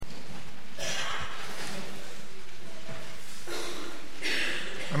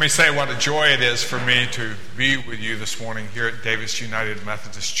Let me say what a joy it is for me to be with you this morning here at Davis United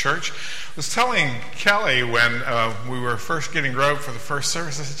Methodist Church. I was telling Kelly when we were first getting robed for the first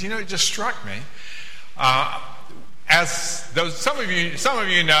service, I said, it just struck me. Some of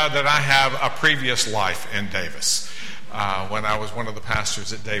you know that I have a previous life in Davis when I was one of the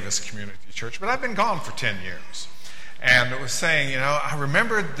pastors at Davis Community Church, but I've been gone for 10 years. And it was saying, I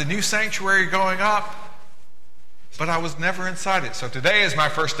remember the new sanctuary going up, but I was never inside it. So today is my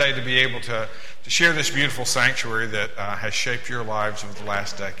first day to be able to share this beautiful sanctuary that has shaped your lives over the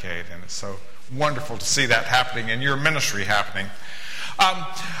last decade. And it's so wonderful to see that happening and your ministry happening.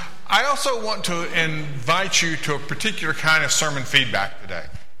 I also want to invite you to a particular kind of sermon feedback today.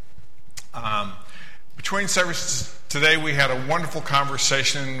 Between services today, we had a wonderful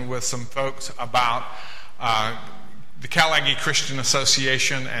conversation with some folks about the Cal Aggie Christian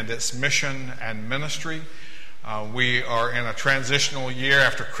Association and its mission and ministry. We are in a transitional year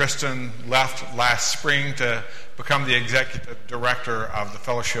after Kristen left last spring to become the executive director of the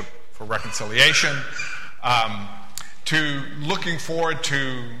Fellowship for Reconciliation, to looking forward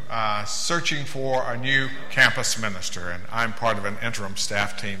to searching for a new campus minister. And I'm part of an interim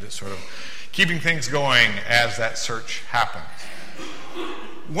staff team that's sort of keeping things going as that search happens.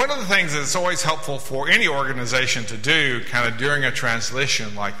 One of the things that's always helpful for any organization to do kind of during a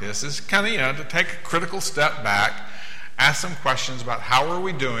transition like this is kind of, to take a critical step back, ask some questions about how are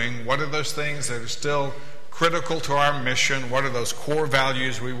we doing, what are those things that are still critical to our mission, what are those core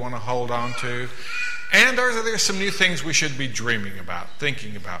values we want to hold on to, and are there some new things we should be dreaming about,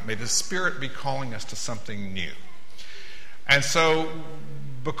 thinking about? May the Spirit be calling us to something new. And so,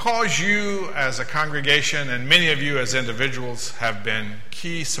 because you as a congregation and many of you as individuals have been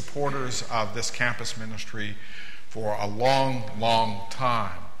key supporters of this campus ministry for a long, long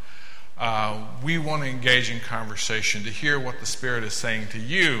time, we want to engage in conversation to hear what the Spirit is saying to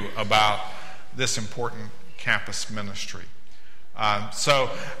you about this important campus ministry.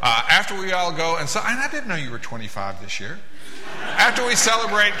 So after we all go, and I didn't know you were 25 this year. After we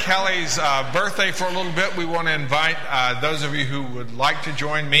celebrate Kelly's birthday for a little bit, we want to invite those of you who would like to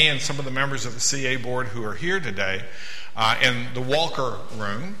join me and some of the members of the CA board who are here today in the Walker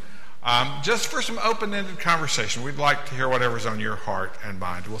room, just for some open-ended conversation. We'd like to hear whatever's on your heart and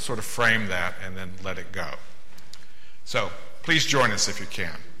mind. We'll sort of frame that and then let it go. So please join us if you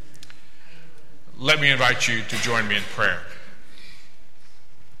can. Let me invite you to join me in prayer.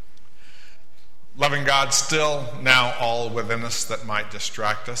 Loving God, still now all within us that might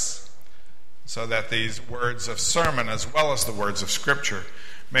distract us, so that these words of sermon as well as the words of Scripture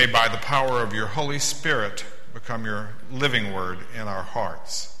may by the power of your Holy Spirit become your living word in our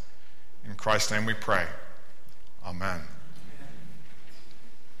hearts. In Christ's name we pray. Amen.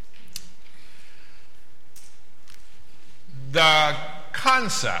 The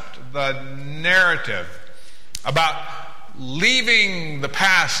concept, the narrative about leaving the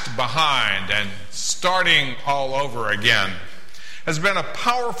past behind and starting all over again has been a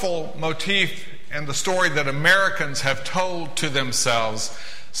powerful motif in the story that Americans have told to themselves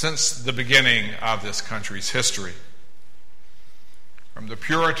since the beginning of this country's history. From the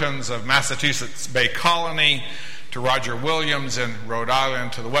Puritans of Massachusetts Bay Colony to Roger Williams in Rhode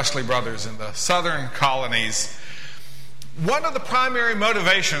Island to the Wesley Brothers in the southern colonies, one of the primary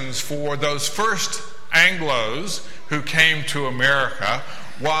motivations for those first Anglos who came to America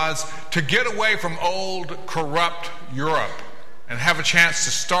was to get away from old, corrupt Europe and have a chance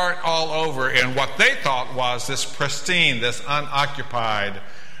to start all over in what they thought was this pristine, this unoccupied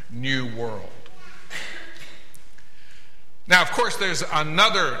new world. Now, of course, there's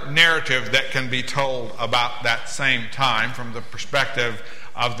another narrative that can be told about that same time from the perspective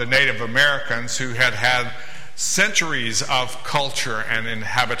of the Native Americans who had had centuries of culture and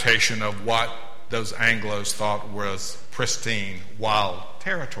inhabitation of what those Anglos thought was pristine, wild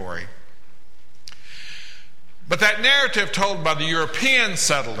territory. But that narrative told by the European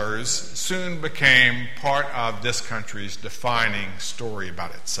settlers soon became part of this country's defining story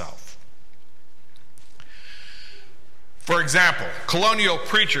about itself. For example, colonial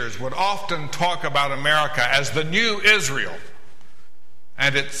preachers would often talk about America as the new Israel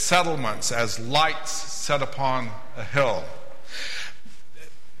and its settlements as lights set upon a hill.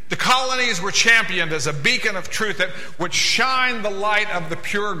 The colonies were championed as a beacon of truth that would shine the light of the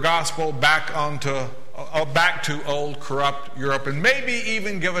pure gospel back to old corrupt Europe and maybe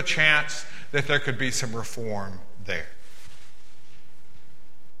even give a chance that there could be some reform there.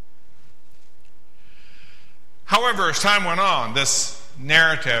 However, as time went on, this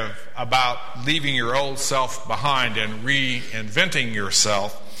narrative about leaving your old self behind and reinventing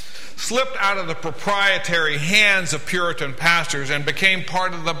yourself slipped out of the proprietary hands of Puritan pastors and became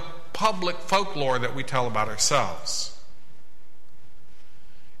part of the public folklore that we tell about ourselves.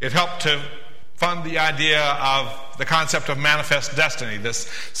 It helped to fund the idea of the concept of manifest destiny, this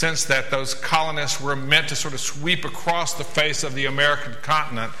sense that those colonists were meant to sort of sweep across the face of the American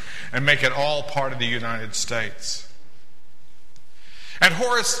continent and make it all part of the United States. And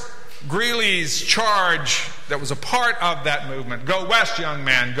Horace Greeley's charge that was a part of that movement, "Go west, young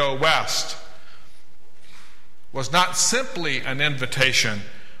man, go west," was not simply an invitation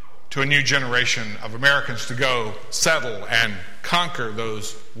to a new generation of Americans to go settle and conquer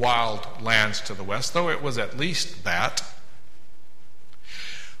those wild lands to the west, though it was at least that.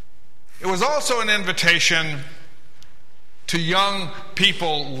 It was also an invitation to young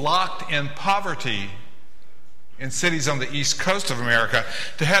people locked in poverty in cities on the east coast of America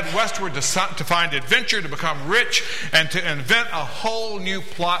to head westward to find adventure, to become rich, and to invent a whole new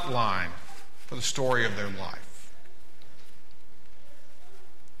plot line for the story of their life.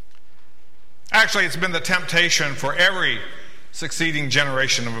 Actually, it's been the temptation for every succeeding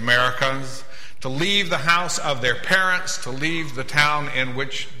generation of Americans to leave the house of their parents, to leave the town in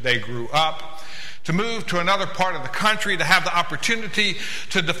which they grew up, to move to another part of the country, to have the opportunity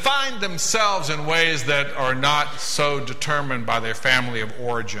to define themselves in ways that are not so determined by their family of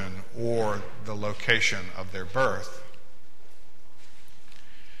origin or the location of their birth.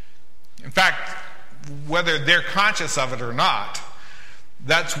 In fact, whether they're conscious of it or not,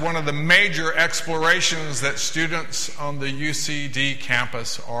 that's one of the major explorations that students on the UCD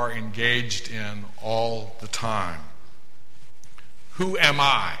campus are engaged in all the time. Who am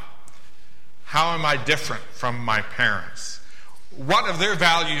I? How am I different from my parents? What of their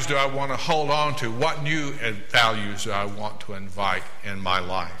values do I want to hold on to? What new values do I want to invite in my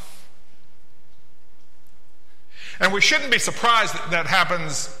life? And we shouldn't be surprised that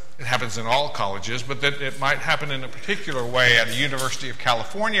happens. It happens in all colleges, but that it might happen in a particular way at a University of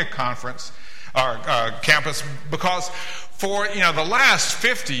California conference or campus, because for the last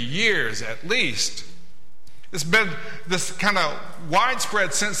 50 years at least, there's been this kind of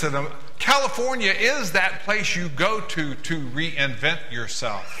widespread sense that California is that place you go to reinvent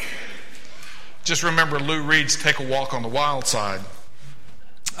yourself. Just remember Lou Reed's "Take a Walk on the Wild Side."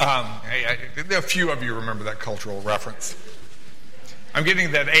 A few of you remember that cultural reference. I'm getting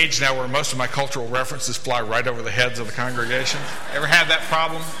to that age now where most of my cultural references fly right over the heads of the congregation. Ever had that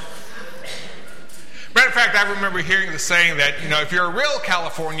problem? Matter of fact, I remember hearing the saying that, if you're a real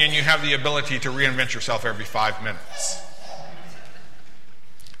Californian, you have the ability to reinvent yourself every 5 minutes.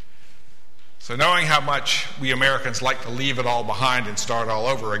 So knowing how much we Americans like to leave it all behind and start all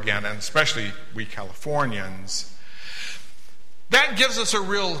over again, and especially we Californians, that gives us a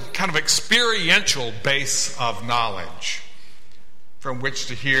real kind of experiential base of knowledge from which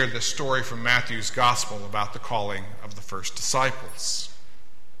to hear the story from Matthew's gospel about the calling of the first disciples.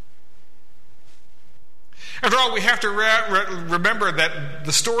 After all, we have to remember that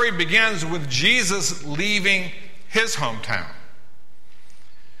the story begins with Jesus leaving his hometown,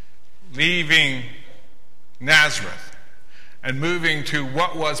 leaving Nazareth, and moving to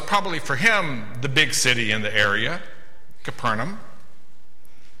what was probably for him the big city in the area, Capernaum.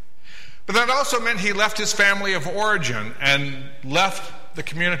 But that also meant he left his family of origin and left the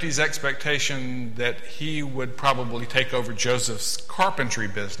community's expectation that he would probably take over Joseph's carpentry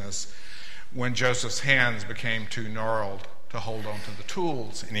business when Joseph's hands became too gnarled to hold on to the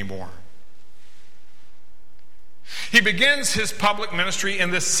tools anymore. He begins his public ministry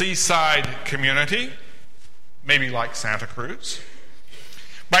in this seaside community, maybe like Santa Cruz,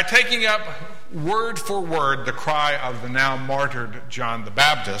 by taking up word for word the cry of the now martyred John the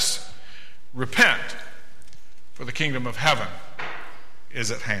Baptist, "Repent, for the kingdom of heaven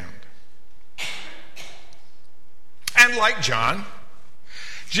is at hand." And like John,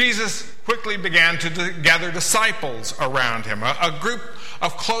 Jesus quickly began to gather disciples around him, a group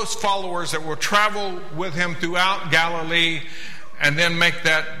of close followers that will travel with him throughout Galilee and then make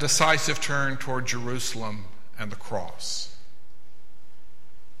that decisive turn toward Jerusalem and the cross.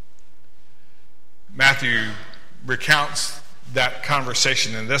 Matthew recounts that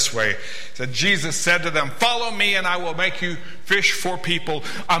conversation in this way. He said, Jesus said to them, "Follow me and I will make you fish for people."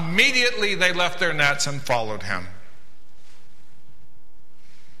 Immediately they left their nets and followed him.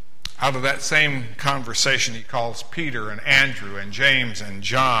 Out of that same conversation, he calls Peter and Andrew and James and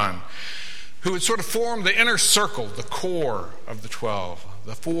John, who would sort of form the inner circle, the core of the 12,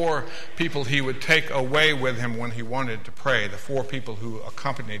 the 4 people he would take away with him when he wanted to pray, the 4 people who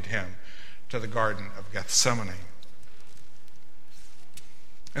accompanied him to the Garden of Gethsemane.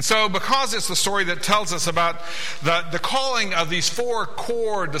 And so, because it's the story that tells us about the calling of these 4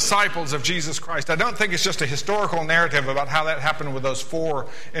 core disciples of Jesus Christ, I don't think it's just a historical narrative about how that happened with those 4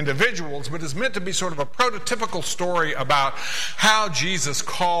 individuals, but it's meant to be sort of a prototypical story about how Jesus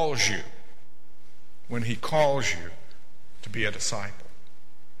calls you when he calls you to be a disciple.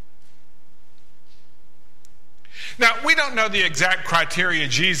 Now, we don't know the exact criteria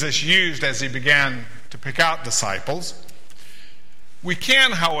Jesus used as he began to pick out disciples. We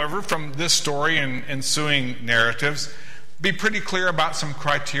can, however, from this story and ensuing narratives, be pretty clear about some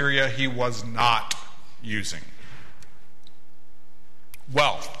criteria he was not using.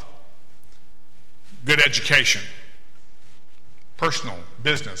 Wealth, good education, personal,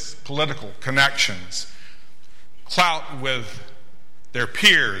 business, political connections, clout with their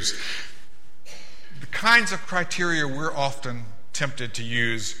peers, the kinds of criteria we're often tempted to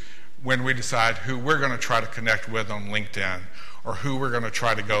use when we decide who we're going to try to connect with on LinkedIn or who we're going to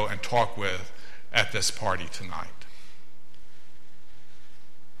try to go and talk with at this party tonight.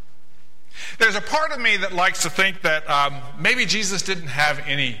 There's a part of me that likes to think that maybe Jesus didn't have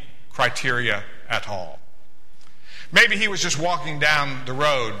any criteria at all. Maybe he was just walking down the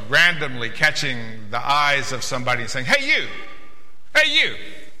road, randomly catching the eyes of somebody and saying, hey you,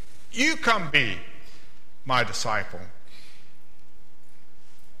 you come be my disciple.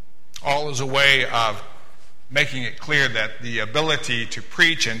 All is a way of making it clear that the ability to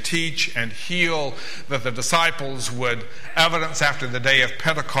preach and teach and heal that the disciples would evidence after the day of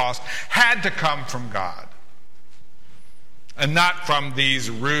Pentecost had to come from God and not from these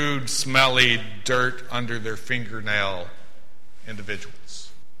rude, smelly, dirt under their fingernail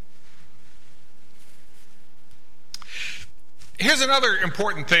individuals. Here's another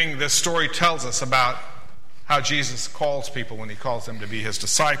important thing this story tells us about how Jesus calls people when he calls them to be his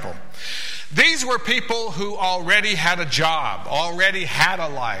disciple. These were people who already had a job, already had a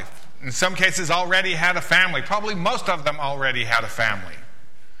life, in some cases already had a family. Probably most of them already had a family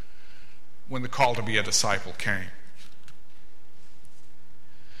when the call to be a disciple came.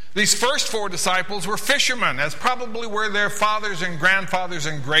 These first 4 disciples were fishermen, as probably were their fathers and grandfathers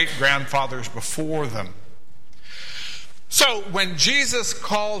and great-grandfathers before them. So when Jesus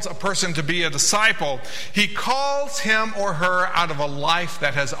calls a person to be a disciple, he calls him or her out of a life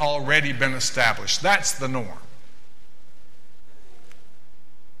that has already been established. That's the norm.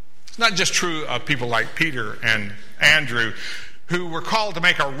 It's not just true of people like Peter and Andrew, who were called to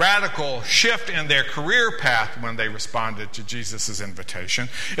make a radical shift in their career path when they responded to Jesus' invitation.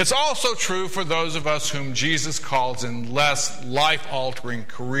 It's also true for those of us whom Jesus calls in less life-altering,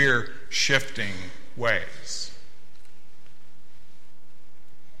 career-shifting ways.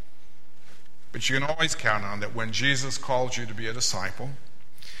 But you can always count on that when Jesus calls you to be a disciple,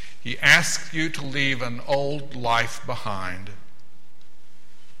 he asks you to leave an old life behind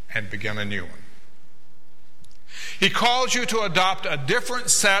and begin a new one. He calls you to adopt a different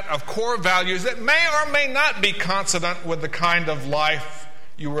set of core values that may or may not be consonant with the kind of life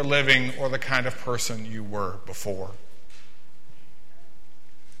you were living or the kind of person you were before.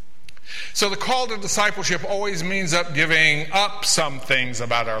 So the call to discipleship always means giving up some things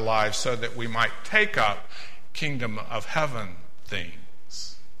about our lives so that we might take up kingdom of heaven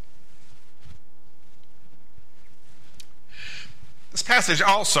things. This passage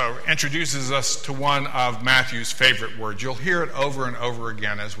also introduces us to one of Matthew's favorite words. You'll hear it over and over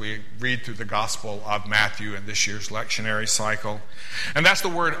again as we read through the Gospel of Matthew in this year's lectionary cycle. And that's the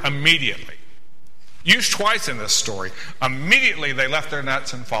word immediately. Used twice in this story. Immediately they left their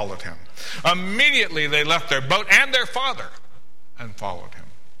nets and followed him. Immediately they left their boat and their father and followed him.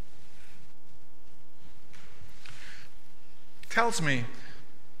 It tells me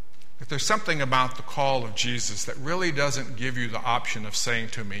that there's something about the call of Jesus that really doesn't give you the option of saying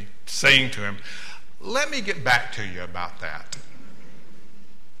to him, let me get back to you about that.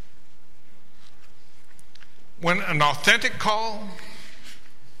 When an authentic call,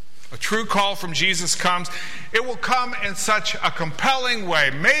 a true call from Jesus comes, it will come in such a compelling way,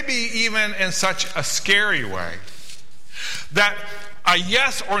 maybe even in such a scary way, that a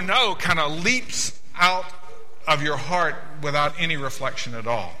yes or no kind of leaps out of your heart without any reflection at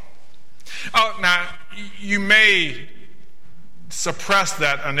all. Oh, now, you may suppress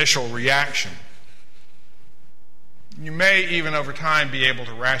that initial reaction. You may even over time be able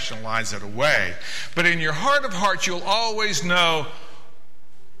to rationalize it away. But in your heart of hearts, you'll always know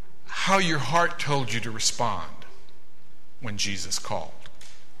how your heart told you to respond when Jesus called.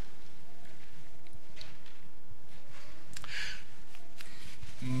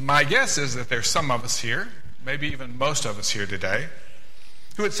 My guess is that there's some of us here, maybe even most of us here today,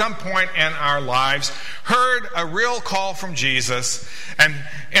 who at some point in our lives heard a real call from Jesus, and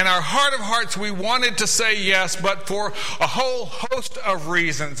in our heart of hearts we wanted to say yes, but for a whole host of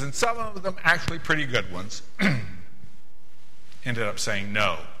reasons, and some of them actually pretty good ones, ended up saying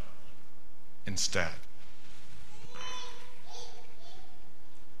no instead.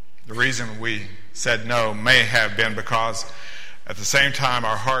 The reason we said no may have been because at the same time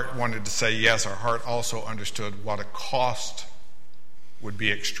our heart wanted to say yes, our heart also understood what a cost would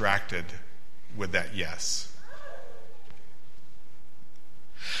be extracted with that yes.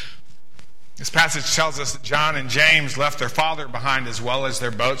 This passage tells us that John and James left their father behind as well as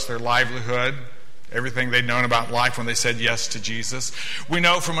their boats, their livelihood, everything they'd known about life when they said yes to Jesus. We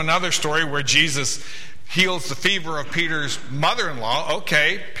know from another story where Jesus heals the fever of Peter's mother-in-law.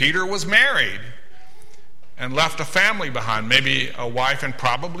 Okay, Peter was married and left a family behind, maybe a wife and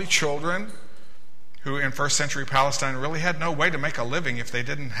probably children, who in first century Palestine really had no way to make a living if they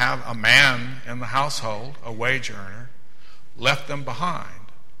didn't have a man in the household, a wage earner, left them behind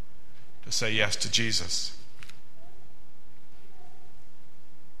to say yes to Jesus.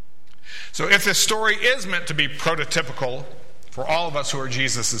 So if this story is meant to be prototypical for all of us who are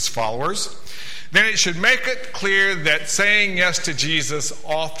Jesus' followers, then it should make it clear that saying yes to Jesus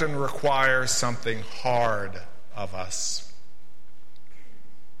often requires something hard of us.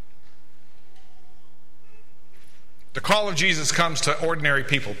 The call of Jesus comes to ordinary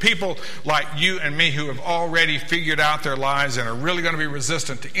people, people like you and me who have already figured out their lives and are really going to be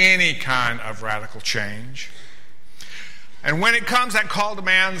resistant to any kind of radical change. And when it comes, that call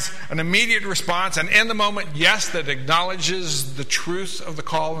demands an immediate response, and in the moment, yes, that acknowledges the truth of the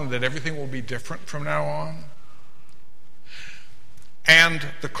call and that everything will be different from now on. And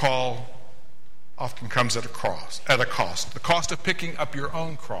the call often comes at a cost. The cost of picking up your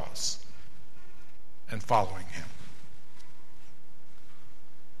own cross and following him.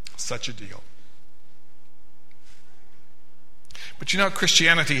 Such a deal. But you know,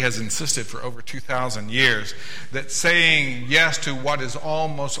 Christianity has insisted for over 2,000 years that saying yes to what is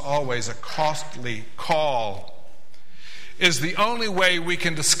almost always a costly call is the only way we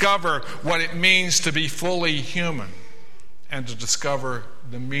can discover what it means to be fully human and to discover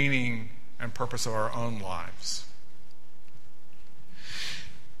the meaning and purpose of our own lives.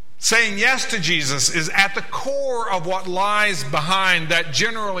 Saying yes to Jesus is at the core of what lies behind that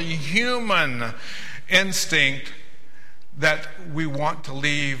generally human instinct that we want to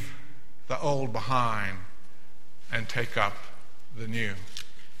leave the old behind and take up the new.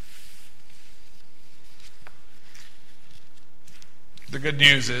 The good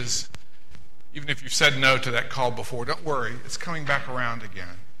news is, even if you've said no to that call before, don't worry, it's coming back around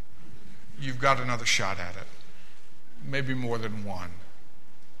again. You've got another shot at it, maybe more than one.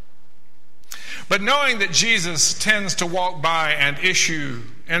 But knowing that Jesus tends to walk by and issue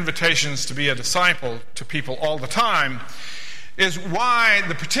invitations to be a disciple to people all the time is why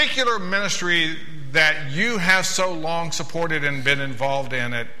the particular ministry that you have so long supported and been involved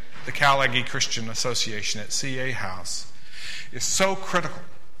in at the Cal Aggie Christian Association at CA House is so critical.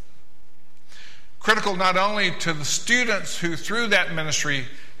 Critical not only to the students who through that ministry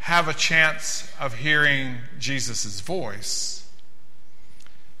have a chance of hearing Jesus' voice,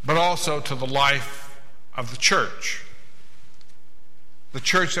 but also to the life of the church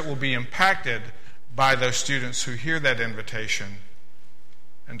that will be impacted by those students who hear that invitation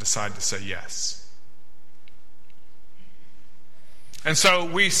and decide to say yes. And so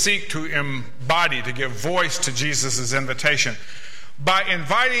we seek to embody, to give voice to Jesus' invitation by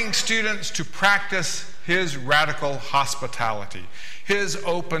inviting students to practice his radical hospitality, his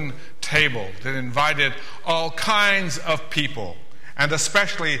open table that invited all kinds of people, and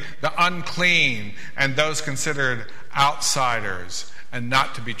especially the unclean and those considered outsiders and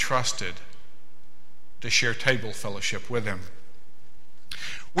not to be trusted, to share table fellowship with him.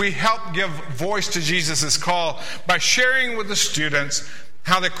 We help give voice to Jesus' call by sharing with the students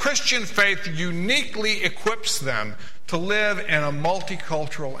how the Christian faith uniquely equips them to live in a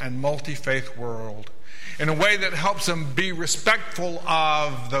multicultural and multi-faith world in a way that helps them be respectful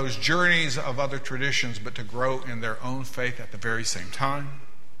of those journeys of other traditions, but to grow in their own faith at the very same time.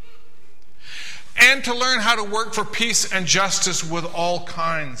 And to learn how to work for peace and justice with all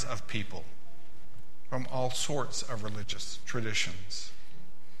kinds of people from all sorts of religious traditions.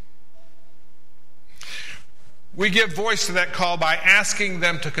 We give voice to that call by asking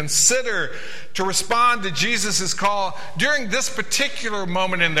them to consider, to respond to Jesus' call during this particular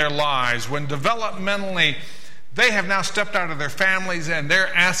moment in their lives when developmentally they have now stepped out of their families and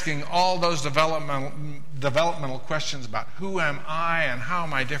they're asking all those developmental questions about who am I and how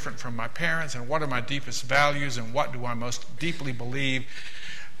am I different from my parents and what are my deepest values and what do I most deeply believe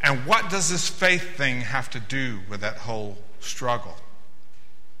and what does this faith thing have to do with that whole struggle.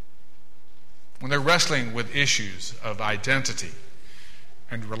 When they're wrestling with issues of identity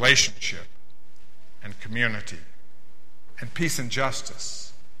and relationship and community and peace and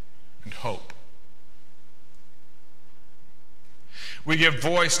justice and hope. We give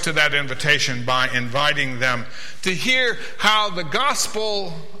voice to that invitation by inviting them to hear how the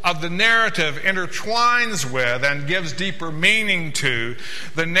gospel of the narrative intertwines with and gives deeper meaning to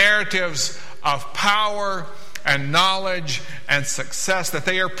the narratives of power and knowledge and success that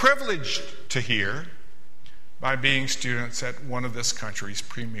they are privileged to hear by being students at one of this country's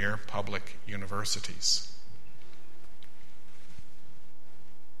premier public universities.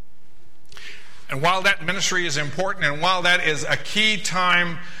 And while that ministry is important and while that is a key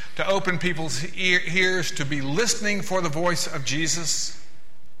time to open people's ears to be listening for the voice of Jesus,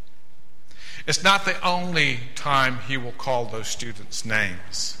 it's not the only time he will call those students'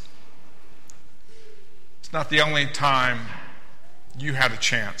 names. It's not the only time you had a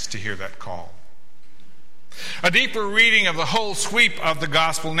chance to hear that call. A deeper reading of the whole sweep of the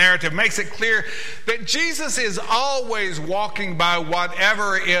gospel narrative makes it clear that Jesus is always walking by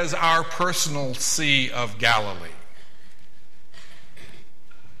whatever is our personal Sea of Galilee.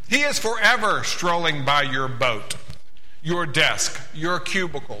 He is forever strolling by your boat, your desk, your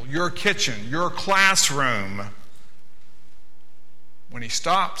cubicle, your kitchen, your classroom. When he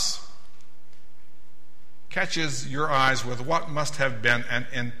stops, catches your eyes with what must have been an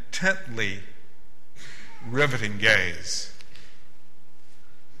intently riveting gaze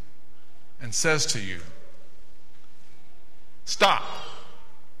and says to you, "Stop.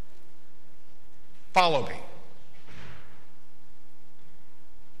 Follow me."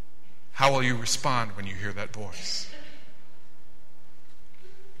 How will you respond when you hear that voice?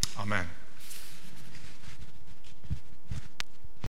 Amen.